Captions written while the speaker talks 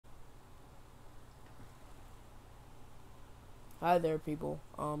Hi there, people.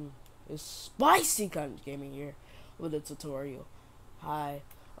 It's Spicy Cunt Gaming here with a tutorial. Hi.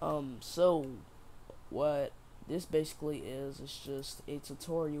 So what this basically is just a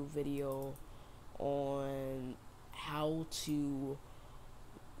tutorial video on how to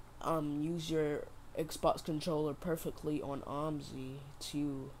use your Xbox controller perfectly on Omsi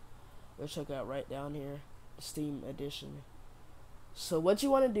to check out right down here, Steam Edition. So what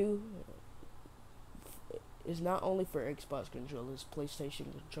you want to do is not only for Xbox controllers,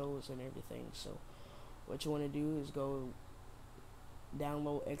 PlayStation controllers, and everything. So what you want to do is go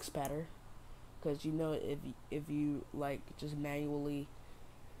download Xpadder, because you know if you like just manually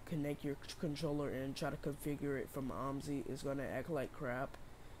connect your controller and try to configure it from Omsi, it's gonna act like crap.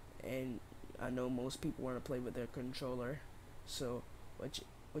 And I know most people want to play with their controller. So what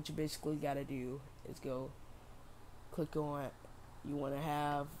you basically gotta do is go click on, you want to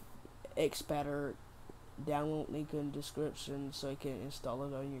have Xpadder, download link in description so you can install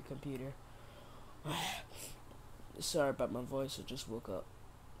it on your computer. Sorry about my voice, I just woke up.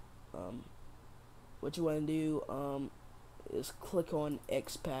 What you want to do is click on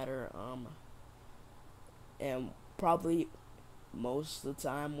Xpadder, and probably most of the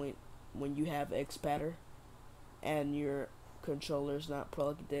time when you have Xpadder and your controller's not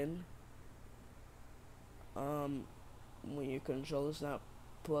plugged in, when your controller's not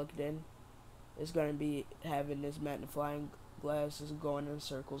plugged in, it's gonna be having this magnifying glasses going in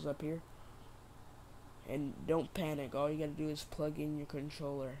circles up here. And don't panic, all you gotta do is plug in your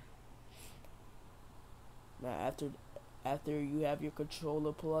controller. Now after you have your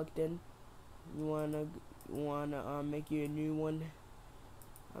controller plugged in, you wanna make you a new one.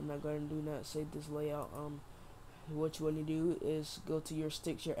 I'm not gonna do not save this layout. What you wanna do is go to your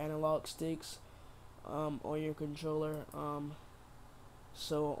sticks, your analog sticks, on your controller.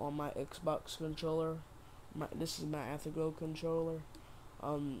 So on my Xbox controller, this is my Afterglow controller.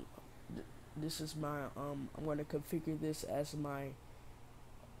 This is my I'm gonna configure this as my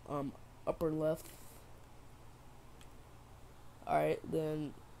upper left. Alright,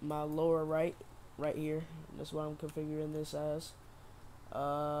 then my lower right here, that's what I'm configuring this as.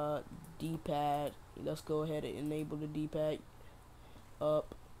 D-pad, let's go ahead and enable the D-pad.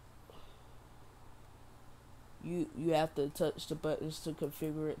 Up, you have to touch the buttons to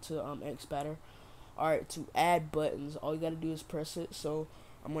configure it to Xpadder. Alright, to add buttons, all you gotta do is press it. So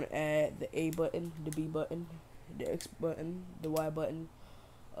I'm gonna add the A button, the B button, the X button, the Y button.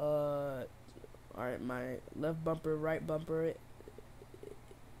 Alright, my left bumper, right bumper,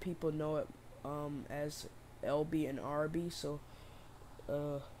 people know it as LB and RB. So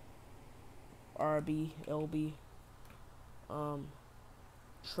RB, LB,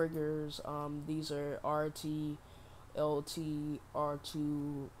 triggers, these are RT, LT,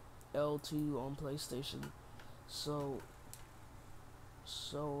 R2, L2 on PlayStation. So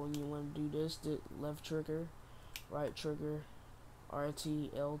you want to do this, the left trigger, right trigger,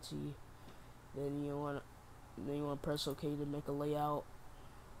 RT, LT, then you want to press OK to make a layout.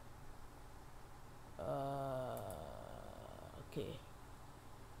 Okay,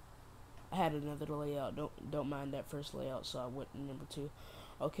 I had another layout, don't mind that first layout, so I went to number 2.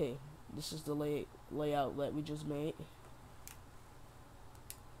 Okay, this is the layout that we just made.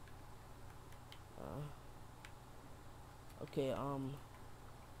 Okay,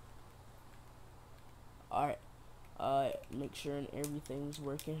 alright, make sure everything's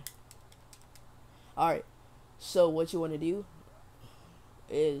working. Alright, so what you want to do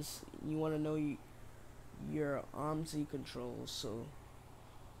is you want to know your Omsi controls. So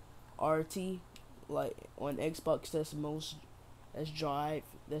RT, like on Xbox, that's drive,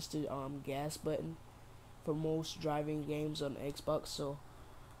 that's the gas button for most driving games on Xbox. So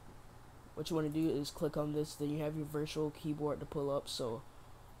what you want to do is click on this, then you have your virtual keyboard to pull up. So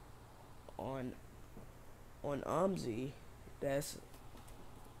on Omsi, that's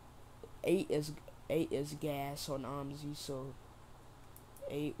 8 is gas on Omsi. So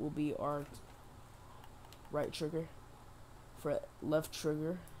 8 will be our right trigger, for left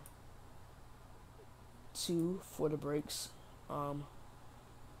trigger, 2 for the brakes. Alright,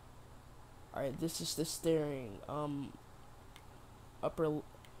 this is the steering, upper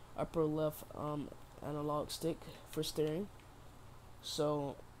left analog stick for steering.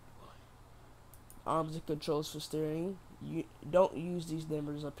 So the controls for steering, you don't use these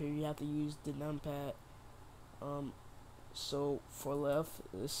numbers up here, you have to use the numpad. So for left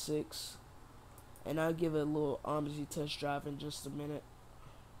is 6, and I'll give it a little Omsi test drive in just a minute.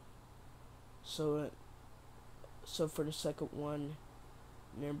 So for the second one,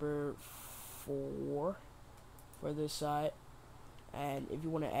 number 4 for this side. And if you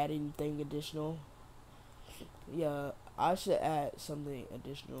want to add anything additional, Yeah, I should add something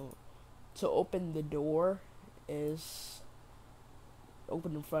additional. To open the door is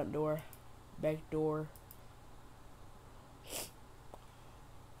open the front door, back door,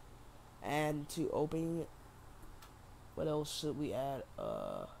 and to open it, what else should we add?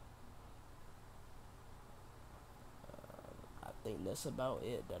 I think that's about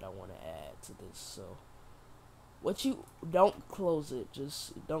it that I want to add to this. So, what you don't close it,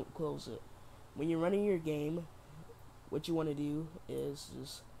 just don't close it. When you're running your game, what you want to do is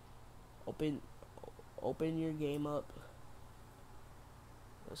just open your game up.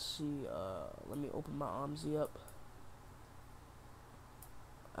 Let's see. Let me open my Omsi up.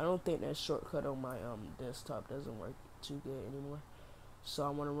 I don't think that shortcut on my desktop doesn't work too good anymore. So I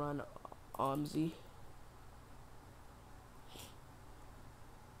want to run Omsi.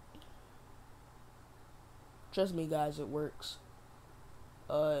 Trust me, guys, it works.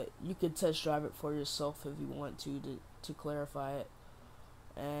 You could test drive it for yourself if you want to clarify it.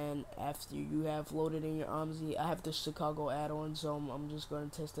 And after you have loaded in your Omsi, I have the Chicago add-on, so I'm just going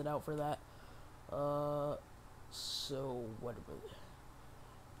to test it out for that. So what about it?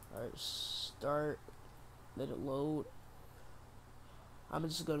 Alright, start, let it load. I'm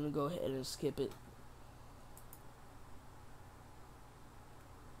just going to go ahead and skip it.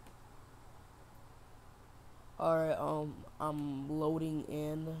 Alright, I'm loading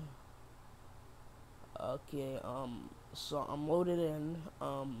in. Okay, so I'm loaded in,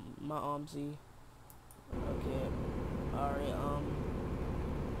 my Omsi. Okay, alright,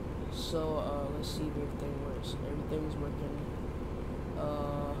 so, let's see if everything works. Everything's working.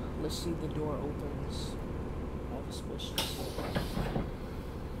 Let's see if the door opens. I have a suspicious.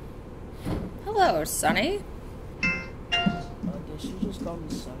 Hello, Sonny. Did she just call me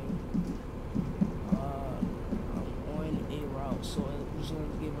Sonny? I'm on a route, so I'm just gonna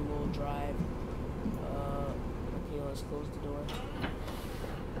give it a little drive. Okay, let's close the door.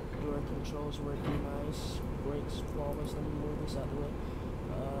 Door controls working nice. Brakes flawless. Let me move this out of the way.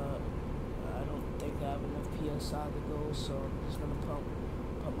 I don't think I have enough PSI to go, so I'm just gonna pump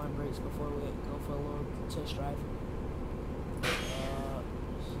my brakes before we go for a little test drive.